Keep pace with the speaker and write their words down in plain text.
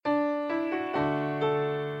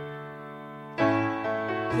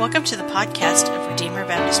Welcome to the podcast of Redeemer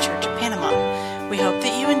Baptist Church of Panama. We hope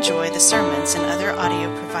that you enjoy the sermons and other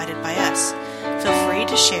audio provided by us. Feel free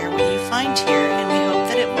to share what you find here, and we hope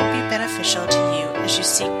that it will be beneficial to you as you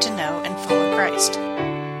seek to know and follow Christ.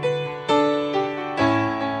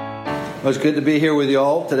 Well, it's good to be here with you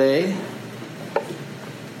all today.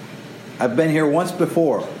 I've been here once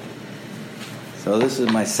before, so this is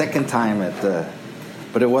my second time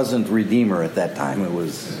but it wasn't Redeemer at that time. It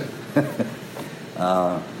was,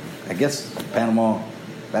 I guess, Panama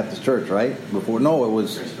Baptist Church, right? Before, no, it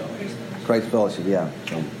was Christ Fellowship, yeah.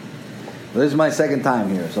 So, this is my second time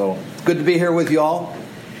here, so it's good to be here with you all.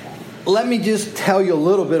 Let me just tell you a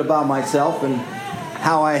little bit about myself and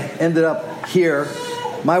how I ended up here.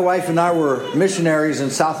 My wife and I were missionaries in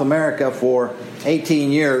South America for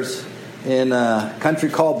 18 years in a country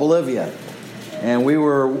called Bolivia. And we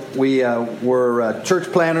were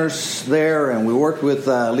church planners there, and we worked with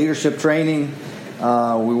leadership training.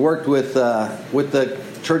 We worked with the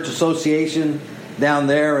church association down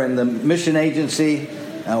there and the mission agency.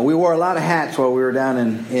 We wore a lot of hats while we were down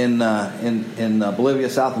in Bolivia,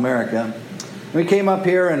 South America. We came up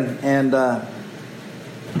here and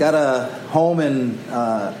got a home in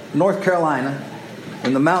North Carolina,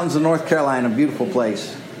 in the mountains of North Carolina, a beautiful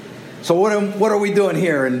place. So what are we doing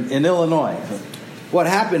here in Illinois? What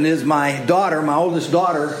happened is my oldest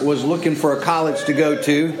daughter, was looking for a college to go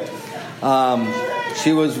to.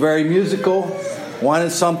 She was very musical,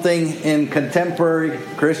 wanted something in contemporary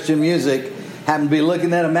Christian music, happened to be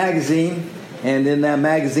looking at a magazine, and in that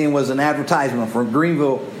magazine was an advertisement for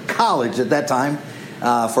Greenville College at that time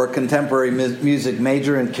for a contemporary music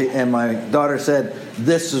major, and my daughter said,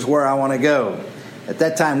 "This is where I want to go." At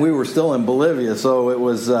that time, we were still in Bolivia, so it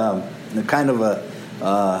was kind of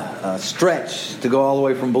a stretch to go all the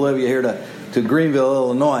way from Bolivia here to Greenville,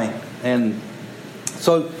 Illinois. And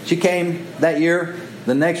so she came that year.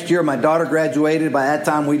 The next year, my daughter graduated. By that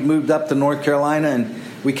time, we'd moved up to North Carolina, and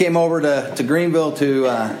we came over to Greenville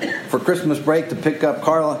for Christmas break to pick up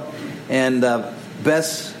Carla. And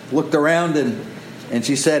Bess looked around, and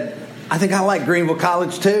she said, "I think I like Greenville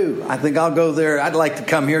College too. I think I'll go there. I'd like to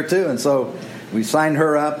come here too." And so we signed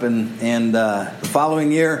her up, and the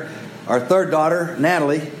following year, our third daughter,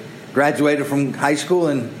 Natalie, graduated from high school,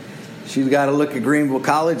 and she got a look at Greenville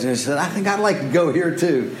College, and she said, "I think I'd like to go here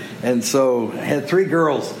too." And so I had three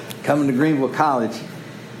girls coming to Greenville College,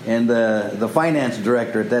 and the finance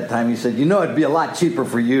director at that time, he said, "It'd be a lot cheaper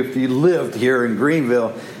for you if you lived here in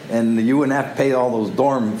Greenville, and you wouldn't have to pay all those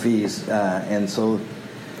dorm fees." And so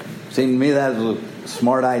it seemed to me that was a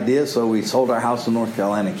smart idea, so we sold our house in North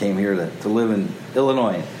Carolina and came here to live in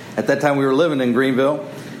Illinois. At that time, we were living in Greenville,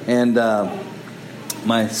 and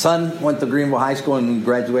my son went to Greenville High School and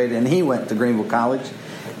graduated, and he went to Greenville College.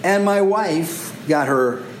 And my wife got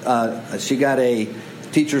she got a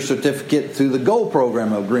teacher certificate through the GOLD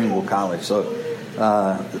program of Greenville College. So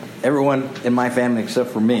everyone in my family except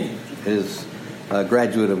for me is a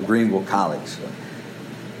graduate of Greenville College.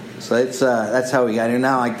 So that's how we got here.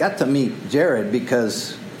 Now, I got to meet Jared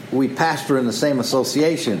because we pastor in the same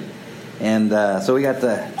association. And so we got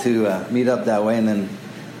to meet up that way, and then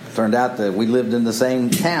turned out that we lived in the same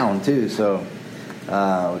town too. So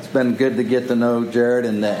it's been good to get to know Jared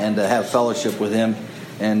and to have fellowship with him,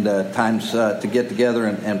 and times to get together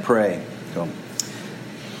and pray. So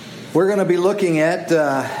we're going to be looking at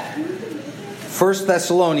 1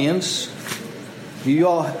 Thessalonians. You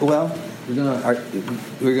all, well,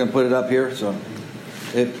 we're going to put it up here. So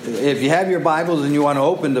if you have your Bibles and you want to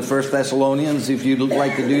open to 1 Thessalonians, if you'd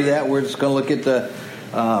like to do that, we're just going to look at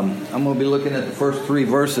I'm going to be looking at the first three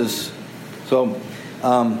verses. So,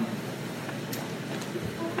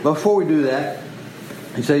 before we do that,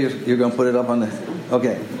 you say you're going to put it up on the.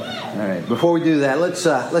 Okay, all right. Before we do that, let's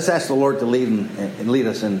ask the Lord to lead and lead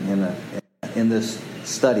us in this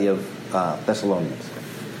study of Thessalonians.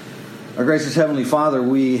 Our gracious Heavenly Father,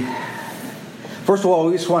 first of all,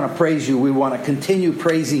 we just want to praise you. We want to continue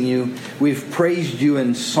praising you. We've praised you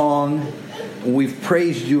in song. We've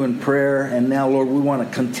praised you in prayer, and now, Lord, we want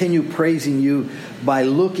to continue praising you by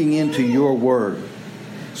looking into your word.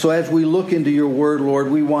 So as we look into your word,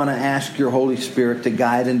 Lord, we want to ask your Holy Spirit to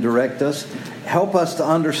guide and direct us. Help us to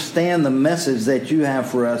understand the message that you have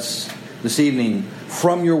for us this evening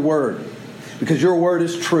from your word, because your word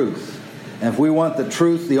is truth. And if we want the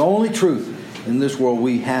truth, the only truth in this world,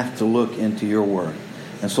 we have to look into your word.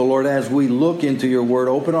 And so, Lord, as we look into your word,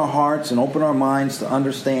 open our hearts and open our minds to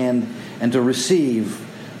understand and to receive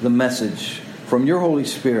the message from your Holy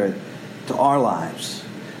Spirit to our lives.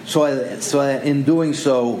 So that in doing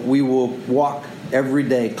so, we will walk every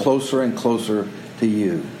day closer and closer to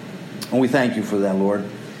you. And we thank you for that, Lord.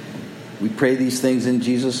 We pray these things in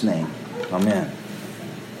Jesus' name. Amen.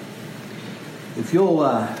 If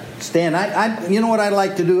you'll stand, you know what I'd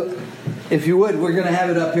like to do? If you would, we're going to have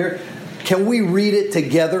it up here. Can we read it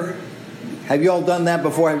together? Have you all done that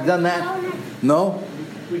before? Have you done that? No?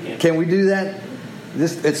 Can we do that?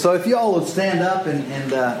 So if you all will stand up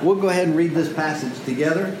and we'll go ahead and read this passage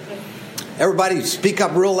together. Everybody speak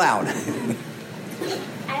up real loud. I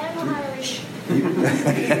don't know how to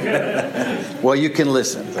read. Well, you can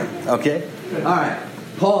listen. Okay? All right.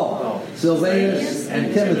 Paul, Silvanus,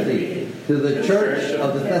 and Timothy, to the church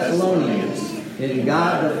of the Thessalonians, in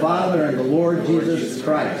God the Father and the Lord Jesus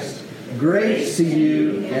Christ, grace to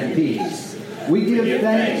you and peace. We give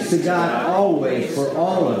thanks to God always for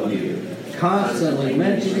all of you, constantly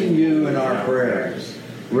mentioning you in our prayers,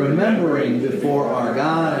 remembering before our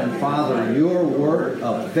God and Father your work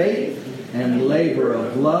of faith and labor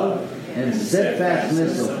of love and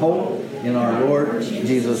steadfastness of hope in our Lord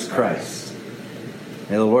Jesus Christ.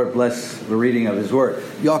 May the Lord bless the reading of His Word.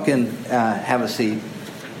 Y'all can have a seat.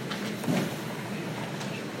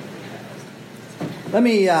 Let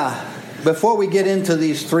me, before we get into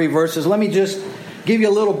these 3 verses, let me just give you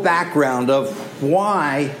a little background of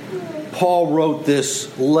why Paul wrote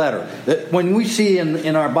this letter. When we see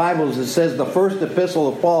in our Bibles, it says the first epistle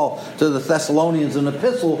of Paul to the Thessalonians. An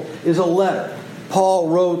epistle is a letter. Paul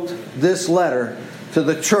wrote this letter to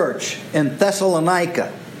the church in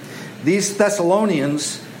Thessalonica. These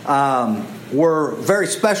Thessalonians were very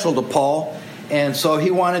special to Paul, and so he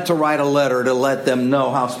wanted to write a letter to let them know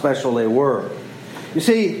how special they were. You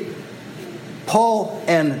see, Paul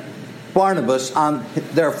and Barnabas, on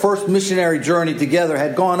their first missionary journey together,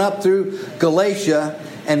 had gone up through Galatia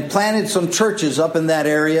and planted some churches up in that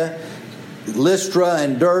area, Lystra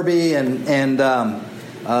and Derbe, and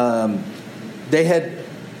they had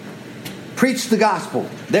preached the gospel.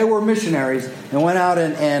 They were missionaries and went out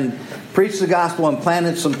and preached the gospel and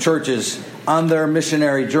planted some churches on their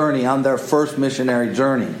missionary journey, on their first missionary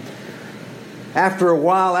journey. After a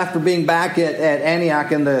while, after being back at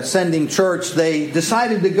Antioch in the sending church, they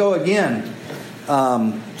decided to go again.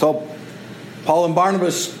 So Paul and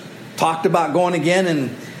Barnabas talked about going again, and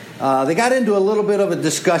they got into a little bit of a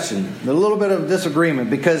discussion, a little bit of disagreement,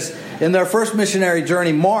 because in their first missionary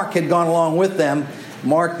journey, Mark had gone along with them.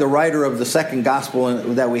 Mark, the writer of the second gospel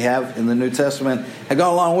that we have in the New Testament, had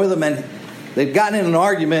gone along with them, and they'd gotten in an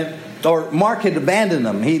argument, or Mark had abandoned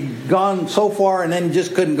them. He'd gone so far and then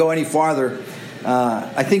just couldn't go any farther.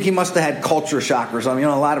 I think he must have had culture shock or something. You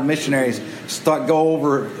know, a lot of missionaries go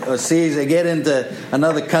overseas, they get into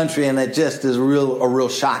another country, and it just is a real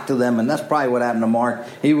shock to them. And that's probably what happened to Mark.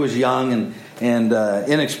 He was young and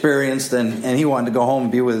inexperienced, and he wanted to go home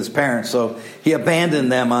and be with his parents. So he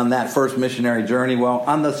abandoned them on that first missionary journey. Well,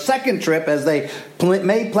 on the second trip, as they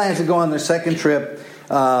made plans to go on their second trip,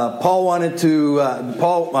 Barnabas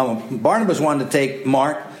wanted to take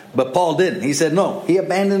Mark, but Paul didn't. He said, no, he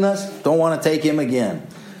abandoned us, don't want to take him again.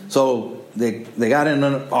 So they got in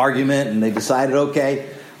an argument, and they decided, okay,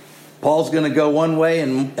 Paul's going to go one way,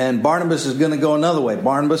 and Barnabas is going to go another way.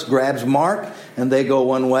 Barnabas grabs Mark, and they go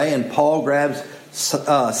one way, and Paul grabs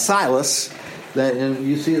Silas. And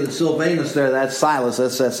you see the Silvanus there, that's Silas,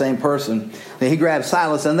 that's that same person. And he grabs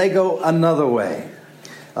Silas, and they go another way.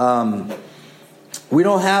 We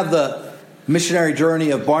don't have the missionary journey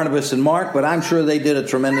of Barnabas and Mark, but I'm sure they did a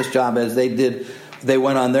tremendous job as they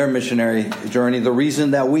went on their missionary journey. The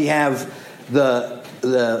reason that we have the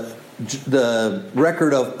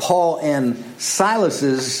record of Paul and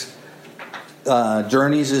Silas's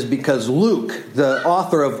journeys is because Luke, the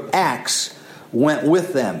author of Acts, went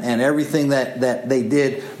with them, and everything that they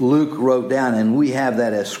did, Luke wrote down, and we have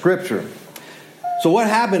that as scripture. So what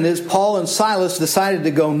happened is Paul and Silas decided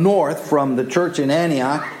to go north from the church in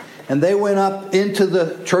Antioch, and they went up into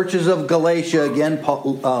the churches of Galatia again,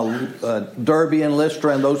 Derbe and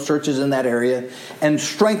Lystra and those churches in that area, and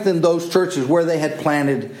strengthened those churches where they had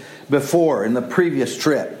planted before in the previous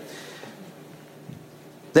trip.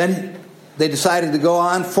 Then they decided to go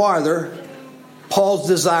on farther. Paul's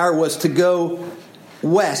desire was to go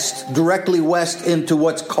west, directly west into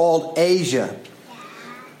what's called Asia.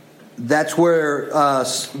 That's where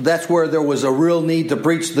there was a real need to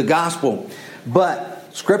preach the gospel. But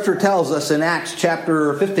Scripture tells us in Acts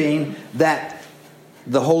chapter 15 that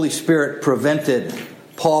the Holy Spirit prevented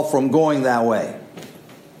Paul from going that way.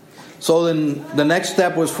 So then the next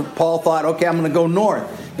step was Paul thought, okay, I'm going to go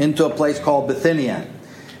north into a place called Bithynia.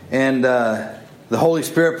 And the Holy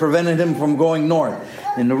Spirit prevented him from going north.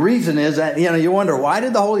 And the reason is that, you wonder, why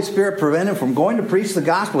did the Holy Spirit prevent him from going to preach the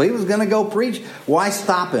gospel? He was going to go preach. Why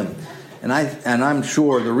stop him? And I'm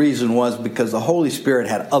sure the reason was because the Holy Spirit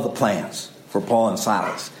had other plans for Paul and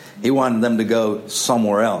Silas. He wanted them to go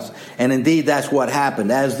somewhere else. And indeed, that's what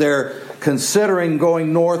happened. As they're considering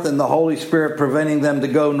going north and the Holy Spirit preventing them to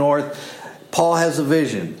go north, Paul has a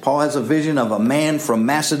vision. Paul has a vision of a man from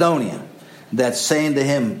Macedonia that's saying to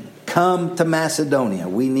him, come to Macedonia.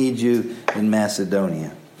 We need you in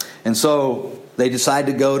Macedonia. And so they decide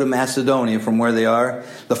to go to Macedonia from where they are.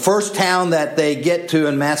 The first town that they get to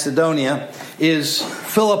in Macedonia is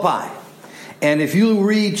Philippi. And if you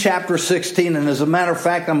read chapter 16, and as a matter of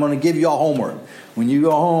fact, I'm going to give you all homework. When you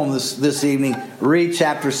go home this evening, read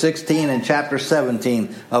chapter 16 and chapter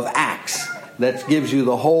 17 of Acts. That gives you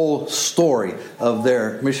the whole story of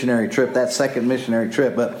their missionary trip, that second missionary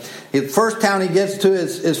trip. But the first town he gets to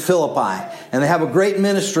is Philippi. And they have a great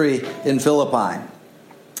ministry in Philippi.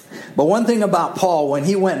 But one thing about Paul, when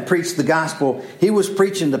he went and preached the gospel, he was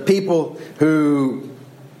preaching to people who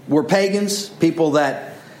were pagans, people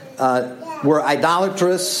that were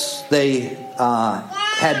idolatrous. They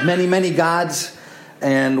had many, many gods.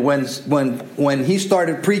 And when he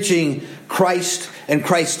started preaching Christ and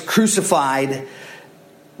Christ crucified,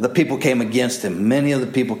 the people came against him. Many of the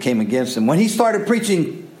people came against him. When he started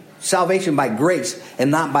preaching salvation by grace and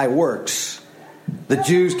not by works, the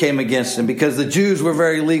Jews came against him because the Jews were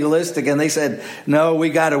very legalistic and they said, no, we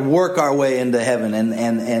got to work our way into heaven.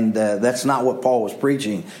 And that's not what Paul was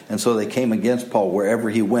preaching. And so they came against Paul. Wherever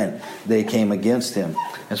he went, they came against him.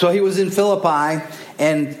 And so he was in Philippi.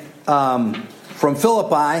 And from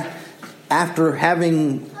Philippi, after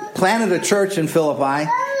having planted a church in Philippi,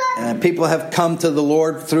 and people have come to the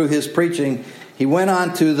Lord through his preaching, he went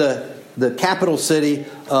on to the capital city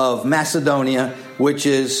of Macedonia, which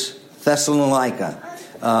is Thessalonica.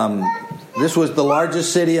 This was the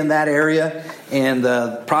largest city in that area and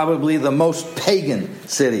probably the most pagan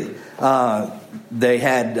city. They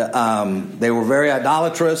were very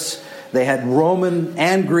idolatrous. They had Roman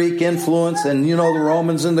and Greek influence, and you know the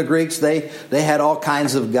Romans and the Greeks, they had all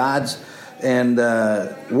kinds of gods and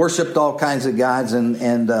worshipped all kinds of gods.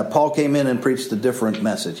 And Paul came in and preached a different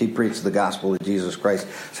message. He preached the gospel of Jesus Christ,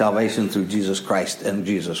 salvation through Jesus Christ and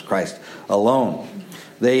Jesus Christ alone.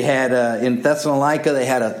 They had in Thessalonica, they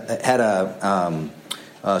had a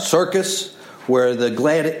circus where the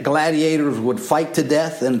gladiators would fight to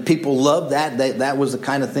death, and people loved that. That was the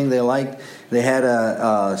kind of thing they liked. They had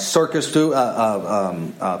a circus too,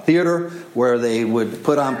 a theater where they would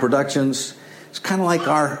put on productions. It's kind of like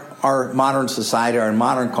our modern society, our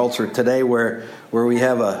modern culture today, where we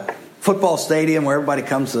have a football stadium where everybody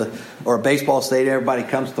comes to, or a baseball stadium, everybody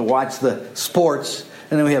comes to watch the sports,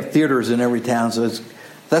 and then we have theaters in every town. So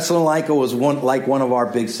Thessalonica was one of our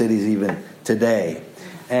big cities even today,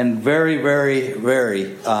 and very, very,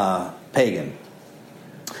 very pagan.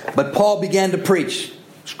 But Paul began to preach.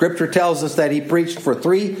 Scripture tells us that he preached for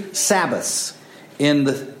 3 Sabbaths in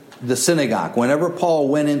the synagogue. Whenever Paul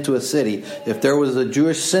went into a city, if there was a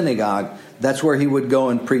Jewish synagogue, that's where he would go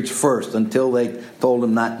and preach first until they told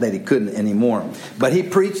him not that he couldn't anymore. But he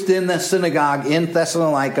preached in the synagogue in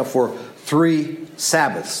Thessalonica for 3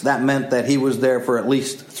 Sabbaths. That meant that he was there for at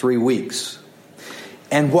least 3 weeks.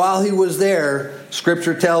 And while he was there,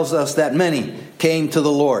 Scripture tells us that many came to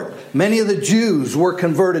the Lord. Many of the Jews were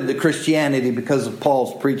converted to Christianity because of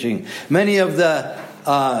Paul's preaching. Many of the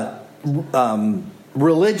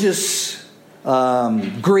religious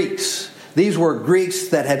Greeks, these were Greeks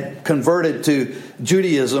that had converted to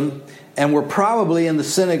Judaism and were probably in the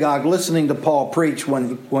synagogue listening to Paul preach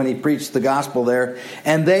when he preached the gospel there.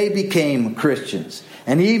 And they became Christians.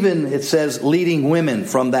 And even, it says, leading women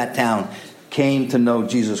from that town came to know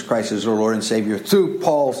Jesus Christ as their Lord and Savior through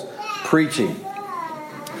Paul's preaching.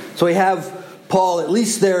 So we have Paul at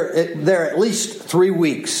least there at least 3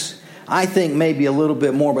 weeks. I think maybe a little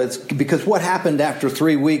bit more, but it's because what happened after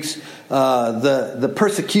 3 weeks, the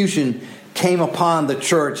persecution came upon the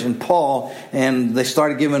church and Paul, and they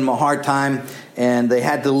started giving him a hard time, and they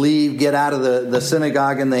had to leave, get out of the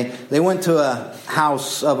synagogue, and they went to a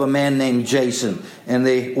house of a man named Jason, and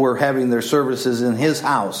they were having their services in his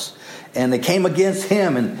house. And they came against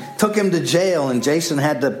him and took him to jail, and Jason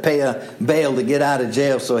had to pay a bail to get out of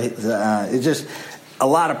jail. So it's just a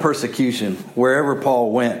lot of persecution wherever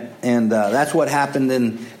Paul went. And that's what happened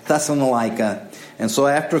in Thessalonica. And so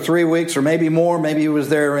after 3 weeks or maybe more, maybe he was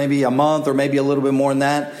there maybe a month or maybe a little bit more than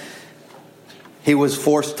that, he was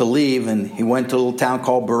forced to leave, and he went to a little town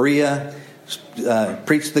called Berea,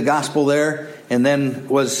 preached the gospel there, and then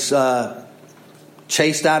was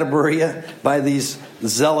chased out of Berea by these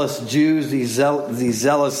zealous Jews, these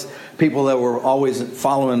zealous people that were always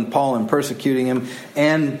following Paul and persecuting him.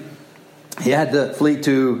 And he had to flee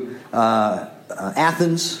to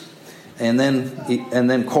Athens and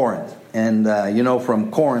then Corinth. And from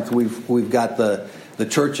Corinth we've got the the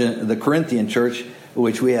church, the Corinthian church,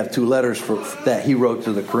 which we have 2 letters for that he wrote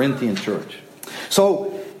to the Corinthian church.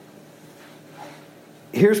 So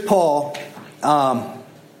here's Paul,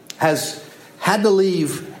 has had to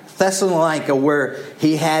leave Thessalonica, where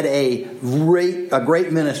he had a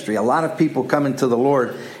great ministry, a lot of people coming to the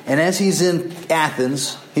Lord. And as he's in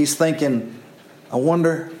Athens, he's thinking, I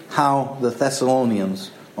wonder how the Thessalonians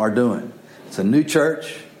are doing. It's a new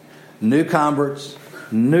church, new converts,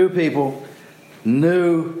 new people,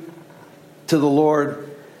 new to the Lord,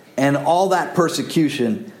 and all that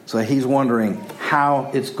persecution. So he's wondering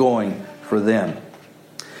how it's going for them.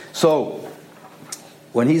 So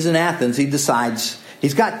when he's in Athens, he decides,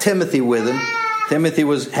 he's got Timothy with him. Timothy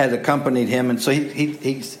had accompanied him. And so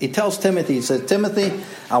he tells Timothy, he says, Timothy,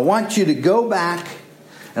 I want you to go back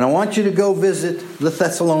and I want you to go visit the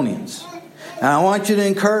Thessalonians. And I want you to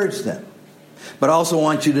encourage them. But I also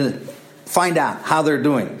want you to find out how they're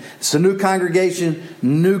doing. It's a new congregation,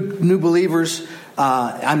 new believers.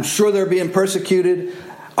 I'm sure they're being persecuted.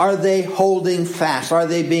 Are they holding fast? Are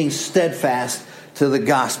they being steadfast to the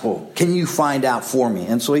gospel? Can you find out for me?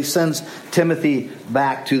 And so he sends Timothy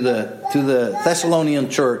back to the Thessalonian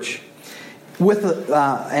church with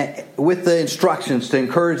the instructions to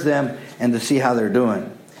encourage them and to see how they're doing.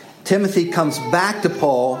 Timothy comes back to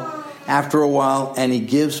Paul after a while, and he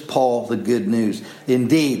gives Paul the good news.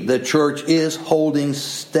 Indeed, the church is holding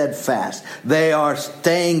steadfast. They are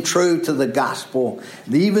staying true to the gospel.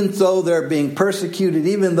 Even though they're being persecuted,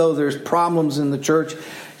 even though there's problems in the church,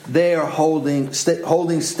 they are holding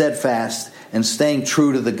steadfast and staying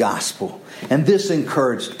true to the gospel. And this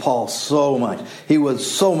encouraged Paul so much. He was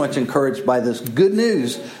so much encouraged by this good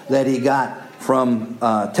news that he got from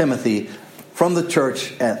Timothy, from the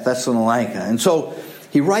church at Thessalonica. And so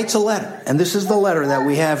he writes a letter, and this is the letter that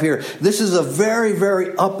we have here. This is a very, very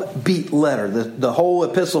upbeat letter. The whole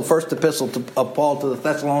epistle, first epistle of Paul to the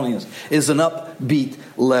Thessalonians, is an upbeat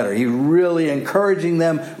letter. He's really encouraging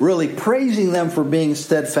them, really praising them for being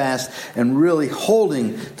steadfast, and really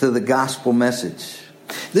holding to the gospel message.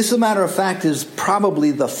 This, as a matter of fact, is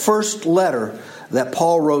probably the first letter that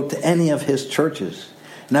Paul wrote to any of his churches.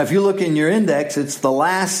 Now, if you look in your index, it's the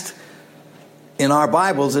last, in our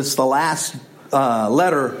Bibles, it's the last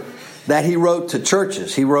letter that he wrote to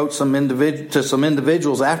churches. He wrote to some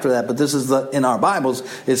individuals after that, but this is in our Bibles,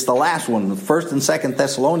 it's the last one, the 1st and 2nd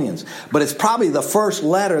Thessalonians. But it's probably the first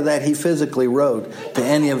letter that he physically wrote to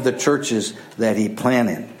any of the churches that he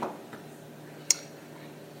planted.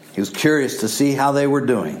 He was curious to see how they were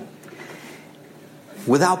doing.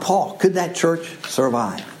 Without Paul, could that church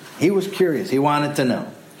survive? He was curious. He wanted to know.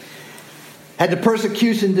 Had the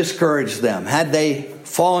persecution discouraged them? Had they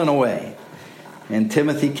fallen away? And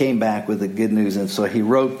Timothy came back with the good news. And so he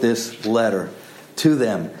wrote this letter to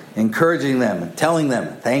them, encouraging them, telling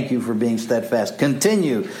them, thank you for being steadfast.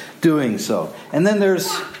 Continue doing so. And then there's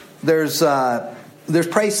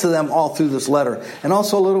praise to them all through this letter. And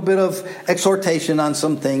also a little bit of exhortation on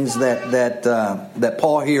some things that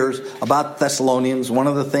Paul hears about Thessalonians. One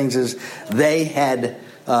of the things is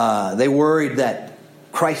they worried that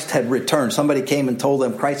Christ had returned. Somebody came and told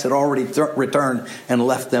them Christ had already returned and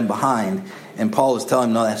left them behind. And Paul is telling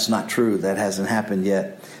them, no, that's not true. That hasn't happened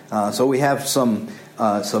yet. So we have some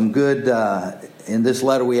good, in this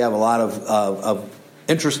letter we have a lot of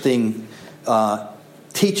interesting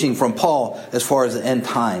teaching from Paul as far as the end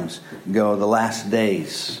times go, the last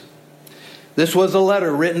days. This was a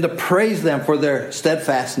letter written to praise them for their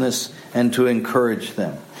steadfastness and to encourage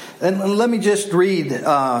them. And let me just read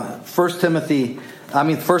 1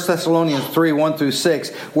 Thessalonians 3, 1 through 6,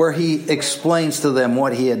 where he explains to them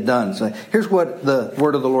what he had done. So here's what the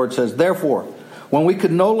word of the Lord says. Therefore, when we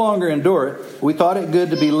could no longer endure it, we thought it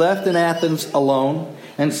good to be left in Athens alone,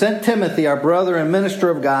 and sent Timothy, our brother and minister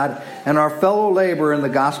of God, and our fellow laborer in the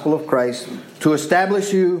gospel of Christ, to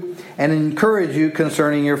establish you and encourage you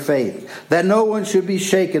concerning your faith, that no one should be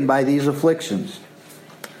shaken by these afflictions.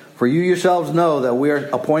 For you yourselves know that we are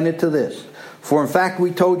appointed to this. For in fact,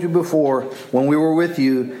 we told you before, when we were with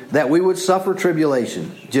you, that we would suffer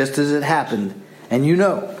tribulation, just as it happened. And you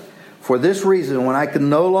know, for this reason, when I could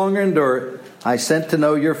no longer endure it, I sent to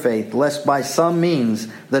know your faith, lest by some means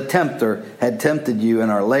the tempter had tempted you,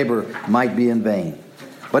 and our labor might be in vain.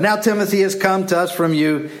 But now Timothy has come to us from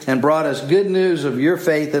you and brought us good news of your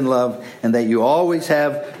faith and love, and that you always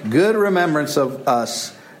have good remembrance of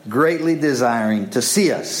us, greatly desiring to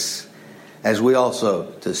see us, as we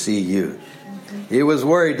also to see you. He was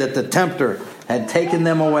worried that the tempter had taken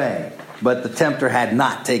them away, but the tempter had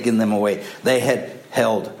not taken them away. They had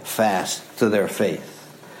held fast to their faith.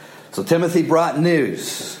 So Timothy brought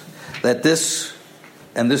news that this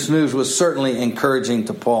news was certainly encouraging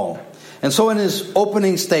to Paul. And so in his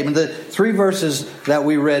opening statement, the 3 verses that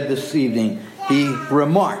we read this evening, he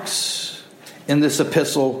remarks in this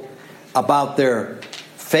epistle about their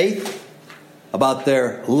faith, about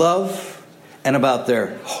their love, and about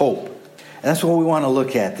their hope. And that's what we want to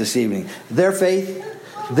look at this evening. Their faith,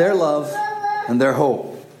 their love, and their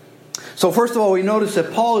hope. So first of all, we notice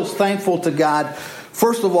that Paul is thankful to God,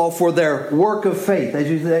 first of all, for their work of faith. As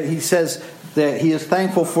he says that he is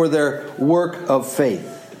thankful for their work of faith.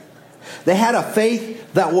 They had a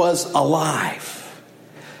faith that was alive.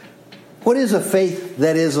 What is a faith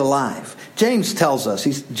that is alive? James tells us.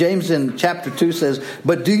 James in chapter 2 says,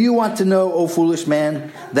 "But do you want to know, O foolish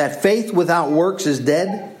man, that faith without works is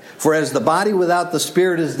dead? For as the body without the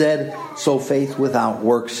spirit is dead, so faith without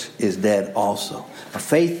works is dead also." A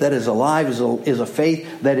faith that is alive is a faith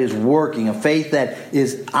that is working. A faith that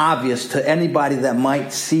is obvious to anybody that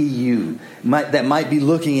might see you, that might be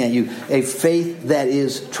looking at you. A faith that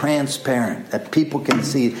is transparent, that people can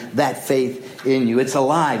see that faith in you. It's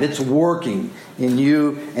alive. It's working in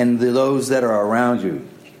you and those that are around you.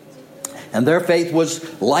 And their faith was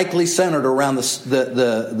likely centered around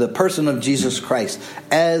the person of Jesus Christ,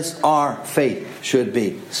 as our faith should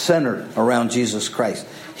be, centered around Jesus Christ.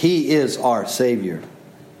 He is our Savior.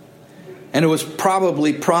 And it was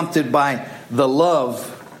probably prompted by the love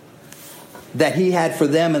that he had for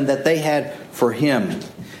them and that they had for him.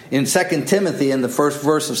 In 2 Timothy, in the first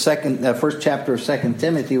chapter of 2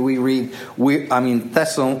 Timothy, we read,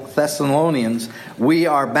 Thessalonians, "We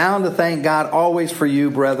are bound to thank God always for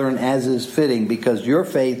you, brethren, as is fitting, because your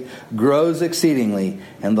faith grows exceedingly,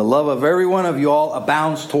 and the love of every one of you all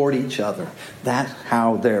abounds toward each other." That's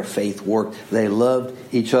how their faith worked. They loved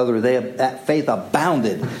each other. That faith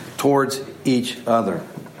abounded towards each other.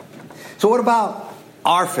 So what about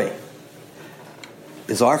our faith?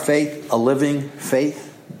 Is our faith a living faith?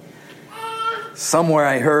 Somewhere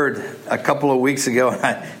I heard a couple of weeks ago,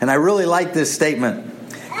 and I really like this statement.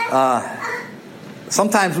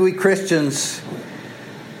 Sometimes we Christians,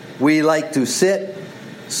 we like to sit,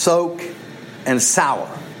 soak, and sour.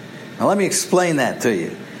 Now let me explain that to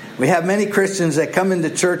you. We have many Christians that come into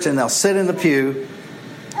church and they'll sit in the pew.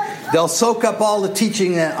 They'll soak up all the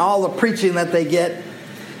teaching and all the preaching that they get.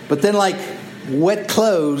 But then like wet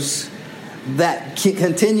clothes that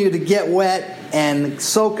continue to get wet and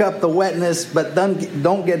soak up the wetness but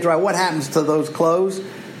don't get dry. What happens to those clothes?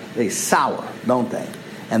 They sour, don't they?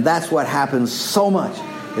 And that's what happens so much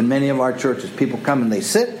in many of our churches. People come and they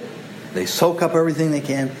sit, they soak up everything they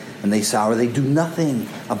can, and they sour. They do nothing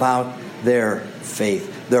about their faith,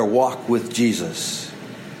 their walk with Jesus.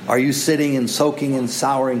 Are you sitting and soaking and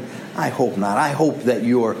souring? I hope not. I hope that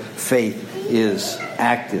your faith is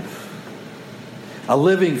active. A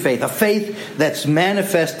living faith, a faith that's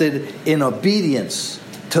manifested in obedience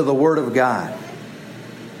to the Word of God.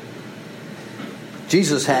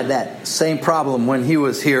 Jesus had that same problem when he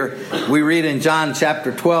was here. We read in John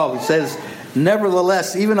chapter 12, it says,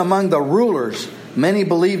 "Nevertheless, even among the rulers, many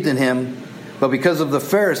believed in him, but because of the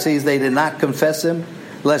Pharisees, they did not confess him,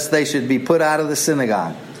 lest they should be put out of the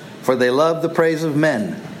synagogue. For they loved the praise of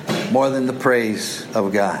men more than the praise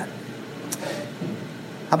of God."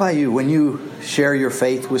 How about you? When you share your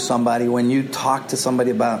faith with somebody, when you talk to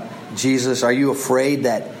somebody about Jesus, are you afraid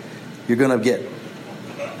that you're going to get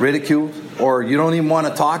ridiculed? Or you don't even want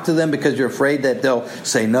to talk to them because you're afraid that they'll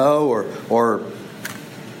say no, or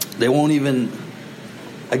they won't even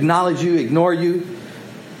acknowledge you, ignore you?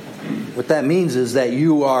 What that means is that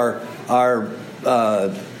you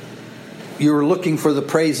you're looking for the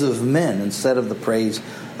praise of men instead of the praise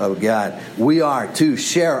of God. We are to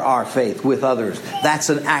share our faith with others. That's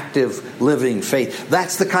an active, living faith.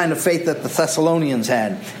 That's the kind of faith that the Thessalonians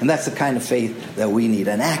had, and that's the kind of faith that we need.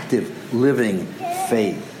 An active, living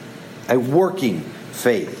faith, a working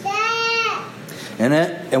faith.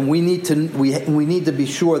 And we need to be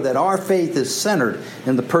sure that our faith is centered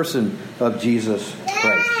in the person of Jesus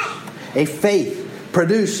Christ. A faith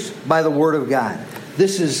produced by the Word of God.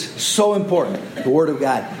 This is so important, the Word of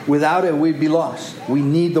God. Without it, we'd be lost. We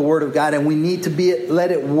need the Word of God, and we need to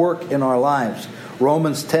let it work in our lives.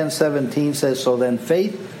 Romans 10:17 says, "So then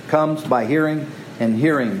faith comes by hearing, and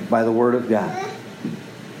hearing by the Word of God."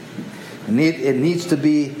 It needs to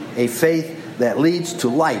be a faith that leads to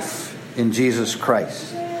life in Jesus Christ.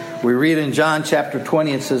 We read in John chapter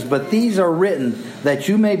 20, it says, "But these are written that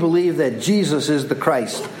you may believe that Jesus is the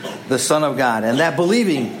Christ, the Son of God, and that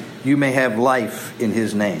believing you may have life in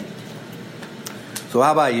his name." So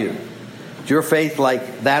how about you? Is your faith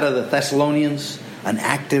like that of the Thessalonians? An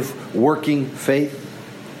active, working faith?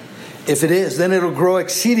 If it is, then it'll grow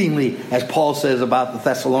exceedingly, as Paul says about the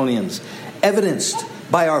Thessalonians, evidenced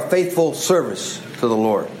by our faithful service to the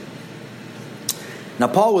Lord. Now,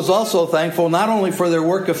 Paul was also thankful not only for their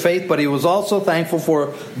work of faith, but he was also thankful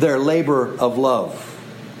for their labor of love.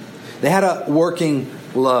 They had a working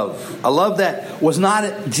love. A love that was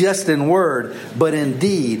not just in word, but in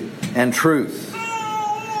deed and truth.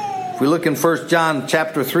 If we look in 1 John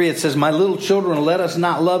chapter 3, it says, "My little children, let us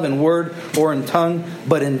not love in word or in tongue,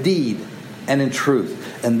 but in deed and in truth."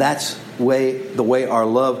 And that's the way our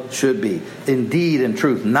love should be. In deed and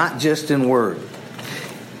truth, not just in word.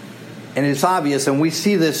 And it's obvious, and we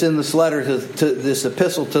see this in this letter to this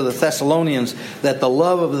epistle to the Thessalonians, that the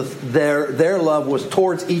love of their love was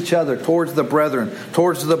towards each other, towards the brethren,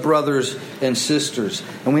 towards the brothers and sisters.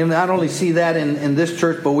 And we not only see that in this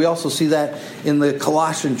church, but we also see that in the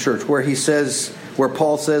Colossian church, where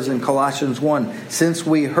Paul says in Colossians 1, "Since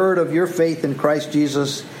we heard of your faith in Christ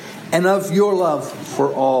Jesus and of your love for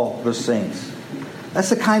all the saints." That's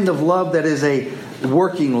the kind of love that is a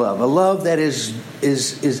working love, a love that is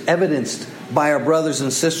evidenced by our brothers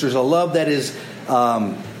and sisters, a love that is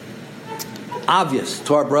obvious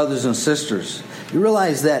to our brothers and sisters. You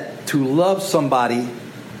realize that to love somebody,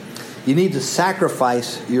 you need to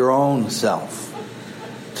sacrifice your own self.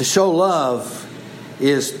 To show love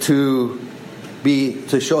is to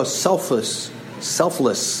show a selfless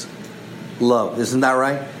love. Isn't that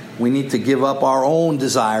right? We need to give up our own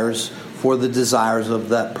desires for the desires of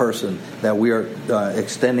that person that we are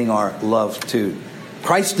extending our love to.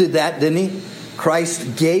 Christ did that, didn't he?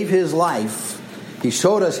 Christ gave his life. He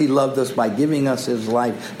showed us he loved us by giving us his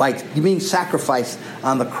life, by being sacrificed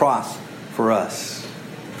on the cross for us.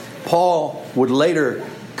 Paul would later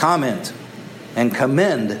comment and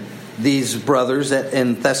commend these brothers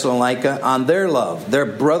in Thessalonica on their love, their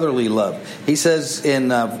brotherly love. He says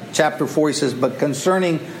in chapter 4, he says, "But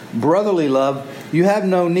concerning brotherly love, you have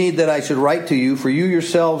no need that I should write to you, for you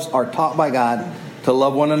yourselves are taught by God to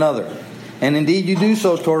love one another. And indeed you do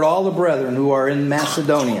so toward all the brethren who are in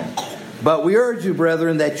Macedonia. But we urge you,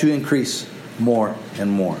 brethren, that you increase more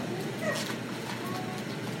and more."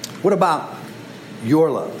 What about your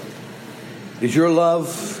love? Is your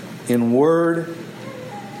love in word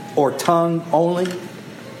or tongue only?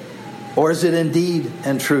 Or is it in deed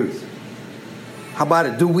and truth? How about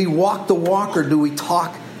it? Do we walk the walk or do we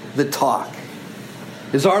talk the talk?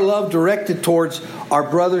 Is our love directed towards our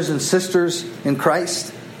brothers and sisters in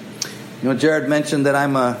Christ? You know, Jared mentioned that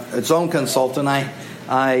I'm a zone consultant.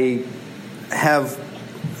 I have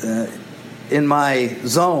in my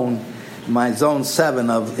zone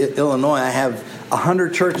 7 of Illinois, I have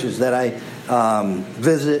 100 churches that I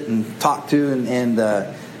visit and talk to and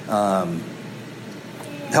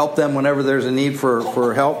help them whenever there's a need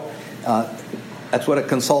for help. That's what a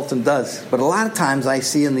consultant does. But a lot of times I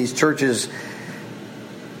see in these churches,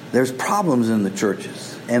 there's problems in the churches.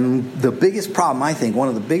 And the biggest problem, I think, one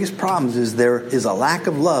of the biggest problems is there is a lack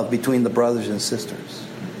of love between the brothers and sisters.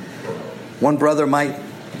 One brother might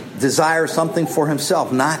desire something for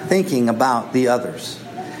himself, not thinking about the others.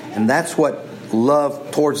 And that's what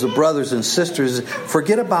love towards the brothers and sisters.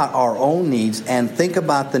 Forget about our own needs and think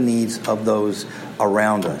about the needs of those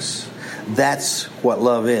around us. That's what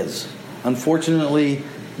love is. Unfortunately,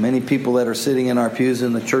 many people that are sitting in our pews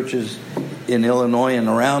in the churches in Illinois and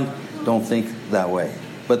around don't think that way.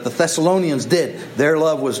 But the Thessalonians did. Their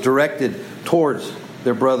love was directed towards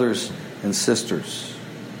their brothers and sisters.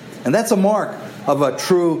 And that's a mark of a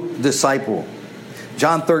true disciple.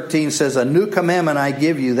 John 13 says, "A new commandment I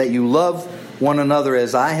give you, that you love one another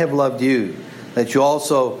as I have loved you, that you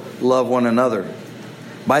also love one another.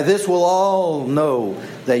 By this will all know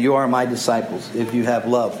that you are my disciples, if you have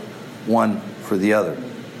love one for the other."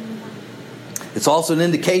 It's also an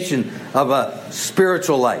indication of a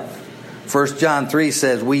spiritual life. 1 John 3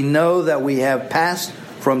 says, "We know that we have passed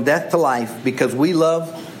from death to life because we love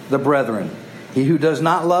the brethren. He who does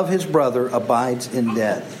not love his brother abides in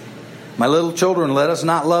death. My little children, let us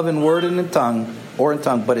not love in word and in tongue,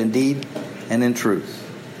 but in deed and in truth.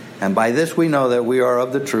 And by this we know that we are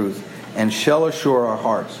of the truth and shall assure our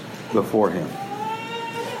hearts before him."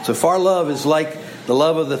 So if our love is like the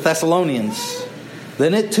love of the Thessalonians,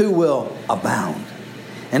 then it too will abound.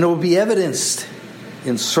 And it will be evidenced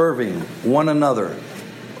in serving one another,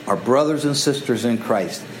 our brothers and sisters in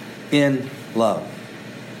Christ, in love.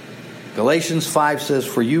 Galatians 5 says,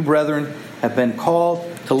 "For you, brethren, have been called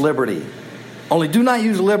to liberty. Only do not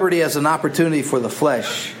use liberty as an opportunity for the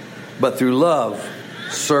flesh, but through love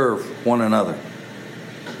serve one another."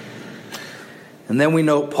 And then we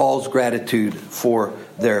note Paul's gratitude for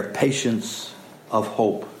their patience of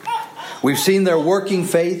hope. We've seen their working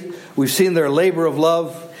faith, we've seen their labor of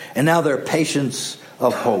love, and now their patience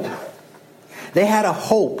of hope. They had a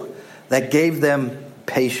hope that gave them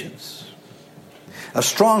patience. A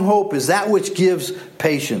strong hope is that which gives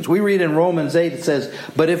patience. We read in Romans 8, it says,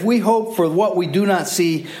 "But if we hope for what we do not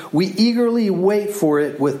see, we eagerly wait for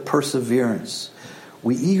it with perseverance."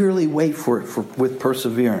 We eagerly wait for it with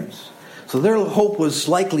perseverance. So their hope was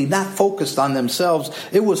likely not focused on themselves.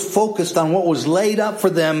 It was focused on what was laid up for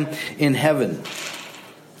them in heaven.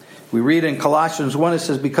 We read in Colossians 1, it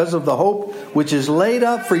says, "Because of the hope which is laid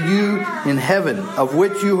up for you in heaven, of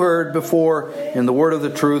which you heard before in the word of the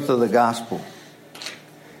truth of the gospel."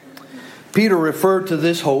 Peter referred to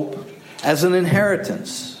this hope as an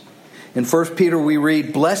inheritance. In 1 Peter we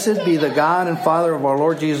read, "Blessed be the God and Father of our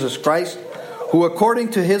Lord Jesus Christ, who according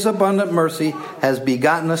to his abundant mercy has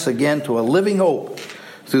begotten us again to a living hope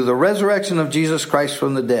through the resurrection of Jesus Christ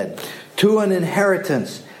from the dead, to an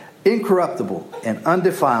inheritance incorruptible and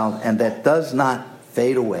undefiled, and that does not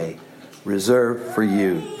fade away, reserved for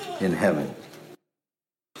you in heaven."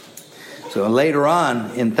 So later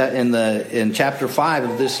on in chapter 5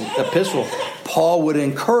 of this epistle, Paul would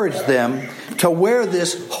encourage them to wear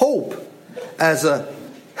this hope as a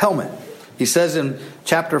helmet. He says in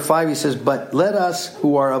chapter 5, he says, "But let us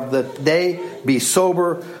who are of the day be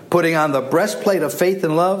sober, putting on the breastplate of faith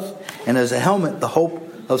and love, and as a helmet the hope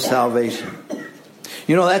of salvation."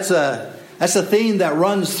 You know, that's a theme that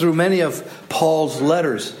runs through many of Paul's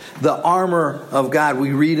letters. The armor of God.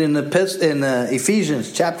 We read in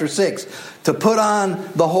Ephesians chapter 6, to put on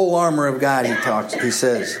the whole armor of God, he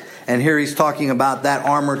says. And here he's talking about that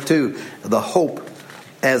armor too, the hope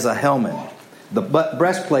as a helmet. The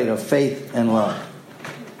breastplate of faith and love.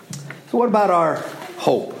 So what about our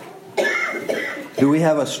hope? Do we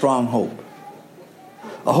have a strong hope?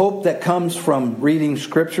 A hope that comes from reading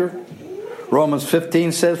Scripture. Romans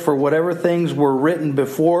 15 says, "For whatever things were written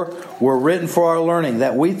before were written for our learning,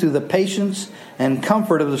 that we through the patience and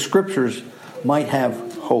comfort of the Scriptures might have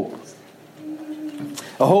hope."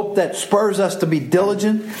 A hope that spurs us to be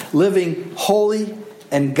diligent, living holy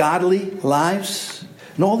and godly lives.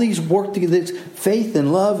 And all these work together. Faith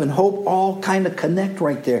and love and hope all kind of connect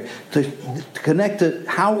right there. To connect to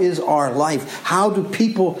how is our life? How do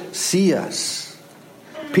people see us?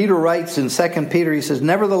 Peter writes in 2 Peter, he says,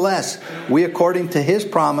 "Nevertheless, we according to his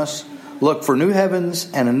promise look for new heavens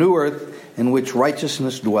and a new earth in which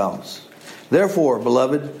righteousness dwells. Therefore,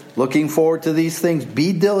 beloved, looking forward to these things,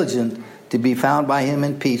 be diligent to be found by him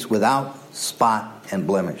in peace, without spot and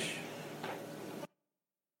blemish."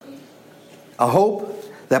 A hope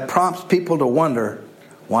that prompts people to wonder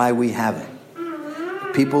why we have it.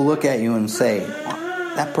 People look at you and say,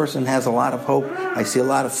 "That person has a lot of hope. I see a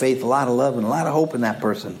lot of faith, a lot of love, and a lot of hope in that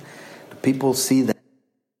person." Do people see that?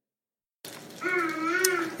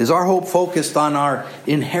 Is our hope focused on our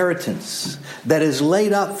inheritance that is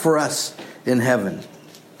laid up for us in heaven?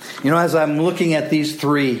 You know, as I'm looking at these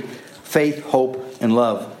three, faith, hope, and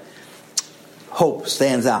love, hope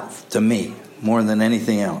stands out to me more than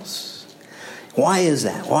anything else. Why is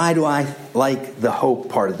that? Why do I like the hope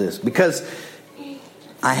part of this? Because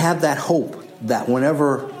I have that hope that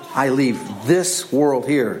whenever I leave this world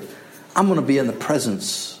here, I'm going to be in the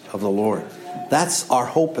presence of the Lord. That's our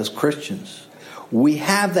hope as Christians. We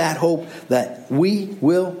have that hope that we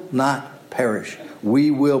will not perish. We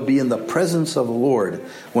will be in the presence of the Lord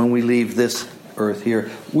when we leave this earth here.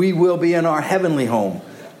 We will be in our heavenly home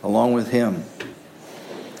along with Him.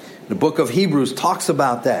 The book of Hebrews talks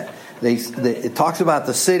about that. It talks about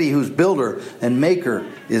the city whose builder and maker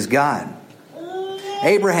is God.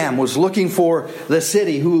 Abraham was looking for the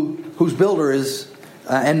city whose builder is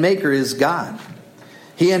and maker is God.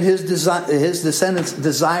 He and his descendants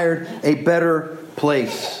desired a better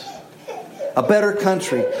place, a better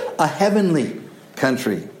country, a heavenly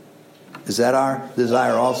country. Is that our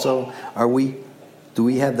desire also? Do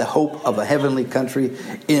we have the hope of a heavenly country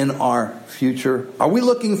in our future? Are we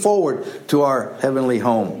looking forward to our heavenly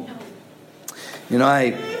home? You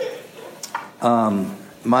know,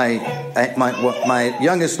 my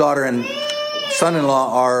youngest daughter and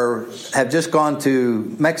son-in-law have just gone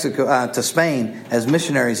to Mexico, to Spain as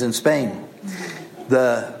missionaries in Spain.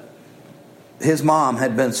 His mom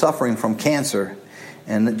had been suffering from cancer,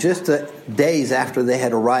 and just days after they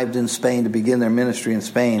had arrived in Spain to begin their ministry in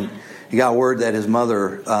Spain, he got word that his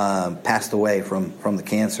mother passed away from the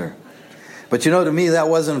cancer. But you know, to me, that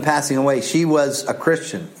wasn't passing away. She was a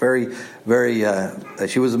Christian, very, very.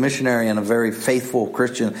 She was a missionary and a very faithful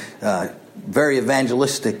Christian, very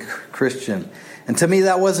evangelistic Christian. And to me,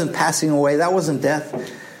 that wasn't passing away. That wasn't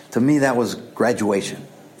death. To me, that was graduation.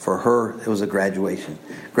 For her, it was a graduation.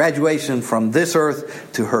 Graduation from this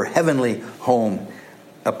earth to her heavenly home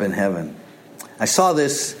up in heaven. I saw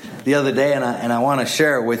this the other day, and I want to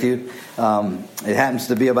share it with you. It happens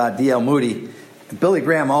to be about D.L. Moody. Billy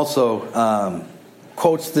Graham also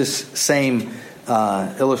quotes this same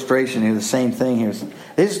illustration here, the same thing here.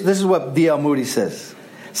 This is what D.L. Moody says.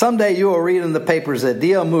 Someday you will read in the papers that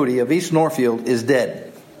D.L. Moody of East Northfield is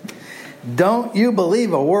dead. Don't you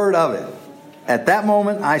believe a word of it. At that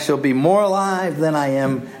moment I shall be more alive than I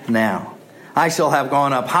am now. I shall have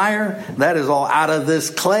gone up higher, that is all, out of this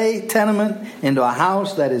clay tenement into a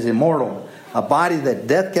house that is immortal, a body that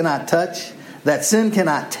death cannot touch, that sin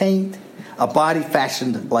cannot taint, a body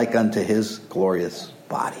fashioned like unto his glorious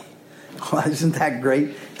body. Well, isn't that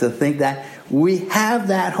great to think that? We have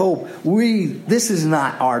that hope. This is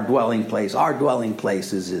not our dwelling place. Our dwelling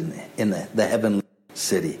place is in the heavenly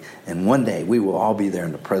city. And one day we will all be there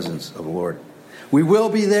in the presence of the Lord. We will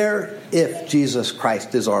be there if Jesus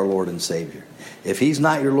Christ is our Lord and Savior. If He's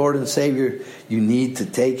not your Lord and Savior, you need to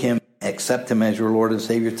take Him, accept Him as your Lord and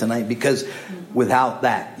Savior tonight, because without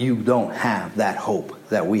that, you don't have that hope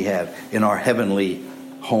that we have in our heavenly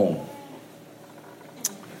home.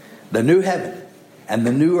 The new heaven and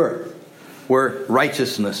the new earth where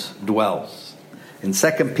righteousness dwells. In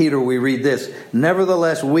 2 Peter we read this,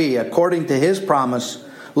 nevertheless we, according to His promise,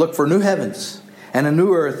 look for new heavens and a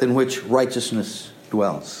new earth in which righteousness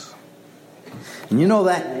dwells. And you know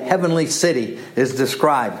that heavenly city is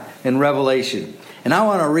described in Revelation. And I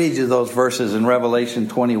want to read you those verses in Revelation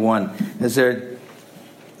 21. It's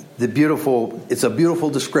a beautiful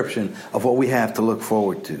description of what we have to look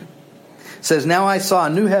forward to. It says, now I saw a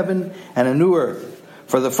new heaven and a new earth.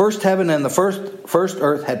 For the first heaven and the first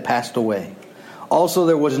earth had passed away. Also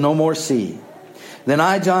there was no more sea. Then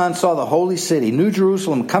I, John, saw the holy city, New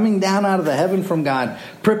Jerusalem, coming down out of the heaven from God,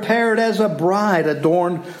 prepared as a bride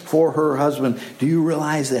adorned for her husband. Do you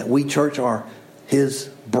realize that we, church, are His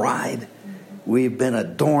bride? We've been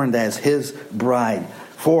adorned as His bride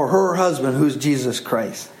for her husband, who's Jesus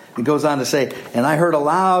Christ. It goes on to say, and I heard a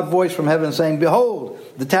loud voice from heaven saying, behold,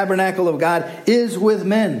 the tabernacle of God is with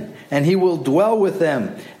men, and He will dwell with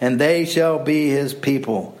them, and they shall be His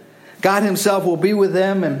people. God Himself will be with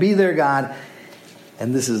them and be their God.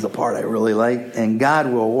 And this is the part I really like. And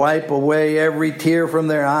God will wipe away every tear from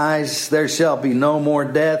their eyes. There shall be no more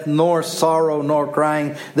death, nor sorrow, nor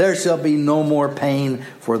crying. There shall be no more pain,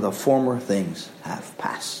 for the former things have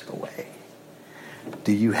passed away.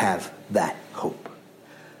 Do you have that hope?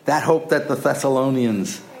 That hope that the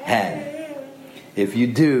Thessalonians had. If you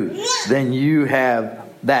do, then you have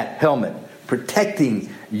that helmet protecting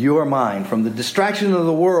your mind from the distraction of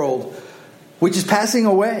the world, which is passing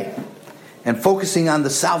away, and focusing on the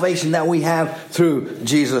salvation that we have through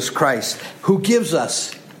Jesus Christ, who gives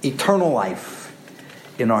us eternal life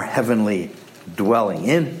in our heavenly dwelling,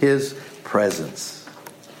 in His presence.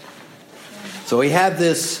 So we have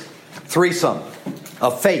this threesome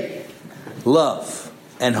of faith, love,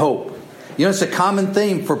 and hope. You know, it's a common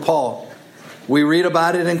theme for Paul. We read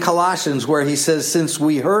about it in Colossians, where he says, since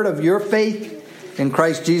we heard of your faith in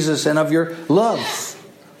Christ Jesus and of your love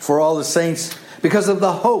for all the saints, because of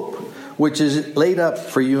the hope which is laid up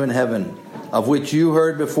for you in heaven, of which you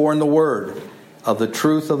heard before in the word of the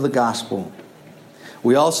truth of the gospel.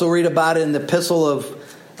 We also read about it in the epistle of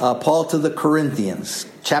Paul to the Corinthians,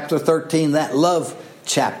 chapter 13, that love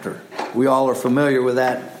chapter. We all are familiar with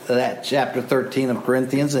that chapter 13 of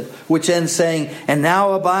Corinthians, which ends saying, and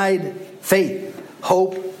now abide faith,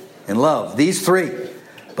 hope, and love. These three,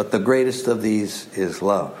 but the greatest of these is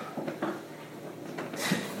love.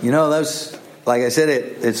 You know, those, like I said,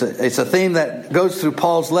 it's a theme that goes through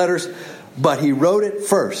Paul's letters, but he wrote it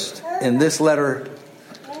first in this letter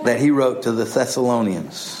that he wrote to the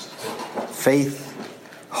Thessalonians. Faith,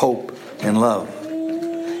 hope, and love.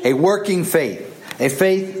 A working faith, a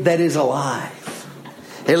faith that is alive.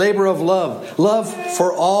 A labor of love, love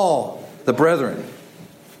for all the brethren,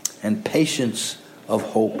 and patience of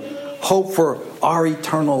hope. Hope for our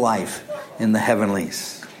eternal life in the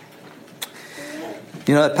heavenlies.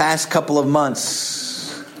 You know, the past couple of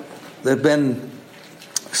months, there have been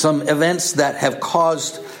some events that have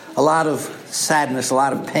caused a lot of sadness, a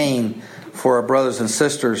lot of pain for our brothers and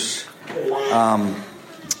sisters. I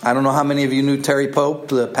don't know how many of you knew Terry Pope,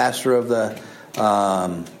 the pastor of the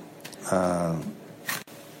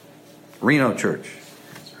Reno Church.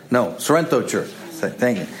 No, Sorrento Church.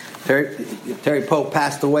 Thank you. Terry Pope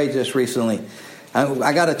passed away just recently.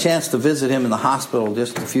 I got a chance to visit him in the hospital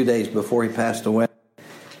just a few days before he passed away.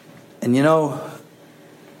 And you know,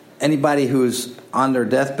 anybody who's on their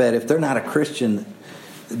deathbed, if they're not a Christian,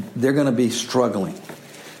 they're going to be struggling.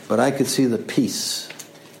 But I could see the peace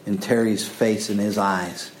in Terry's face and his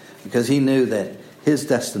eyes, because he knew that his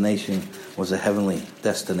destination was a heavenly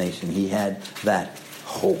destination. He had that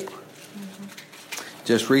hope.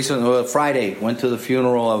 Just recently, Friday, went to the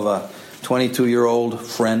funeral of 22-year-old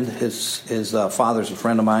friend. His father's a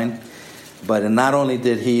friend of mine. But not only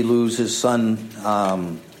did he lose his son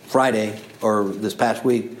Friday, or this past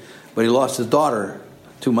week, but he lost his daughter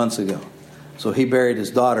 2 months ago. So he buried his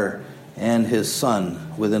daughter and his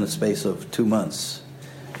son within a space of 2 months.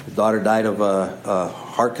 His daughter died of a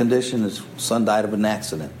heart condition. His son died of in an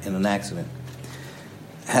accident.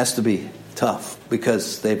 It has to be tough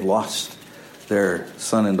because they've lost their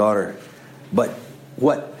son and daughter. But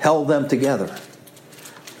what held them together,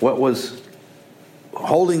 what was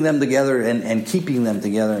holding them together and keeping them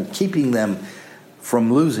together and keeping them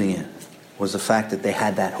from losing it, was the fact that they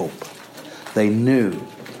had that hope. They knew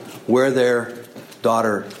where their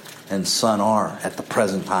daughter and son are at the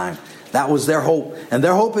present time. That was their hope. And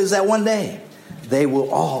their hope is that one day they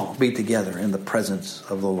will all be together in the presence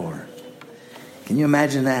of the Lord. Can you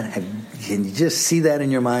imagine that? Can you just see that in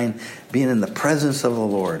your mind? Being in the presence of the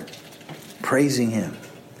Lord, praising Him,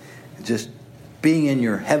 just being in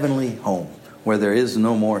your heavenly home where there is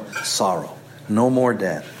no more sorrow, no more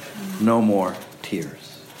death, no more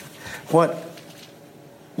tears. What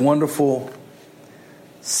wonderful,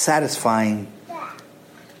 satisfying,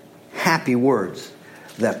 happy words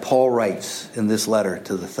that Paul writes in this letter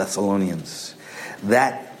to the Thessalonians.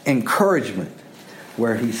 That encouragement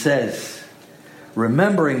where he says,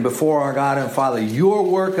 remembering before our God and Father your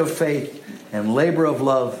work of faith and labor of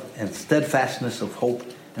love and steadfastness of hope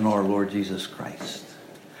in our Lord Jesus Christ.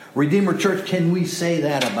 Redeemer Church, can we say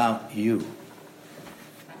that about you?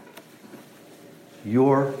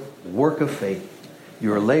 Your work of faith,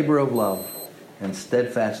 your labor of love, and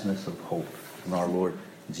steadfastness of hope in our Lord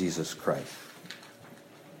Jesus Christ.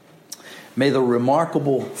 May the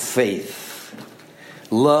remarkable faith,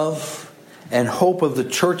 love, and hope of the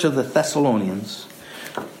church of the Thessalonians,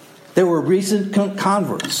 they were recent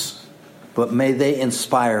converts, but may they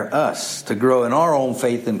inspire us to grow in our own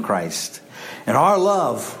faith in Christ, and our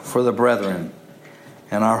love for the brethren,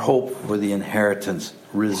 and our hope for the inheritance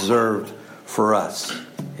reserved for us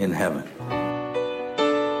in heaven.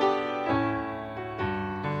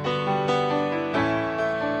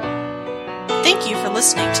 Thank you for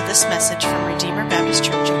listening to this message from Redeemer Baptist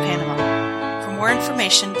Church in Panama. For more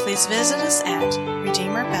information, please visit us at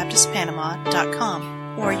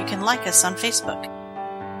RedeemerBaptistPanama.com, or you can like us on Facebook.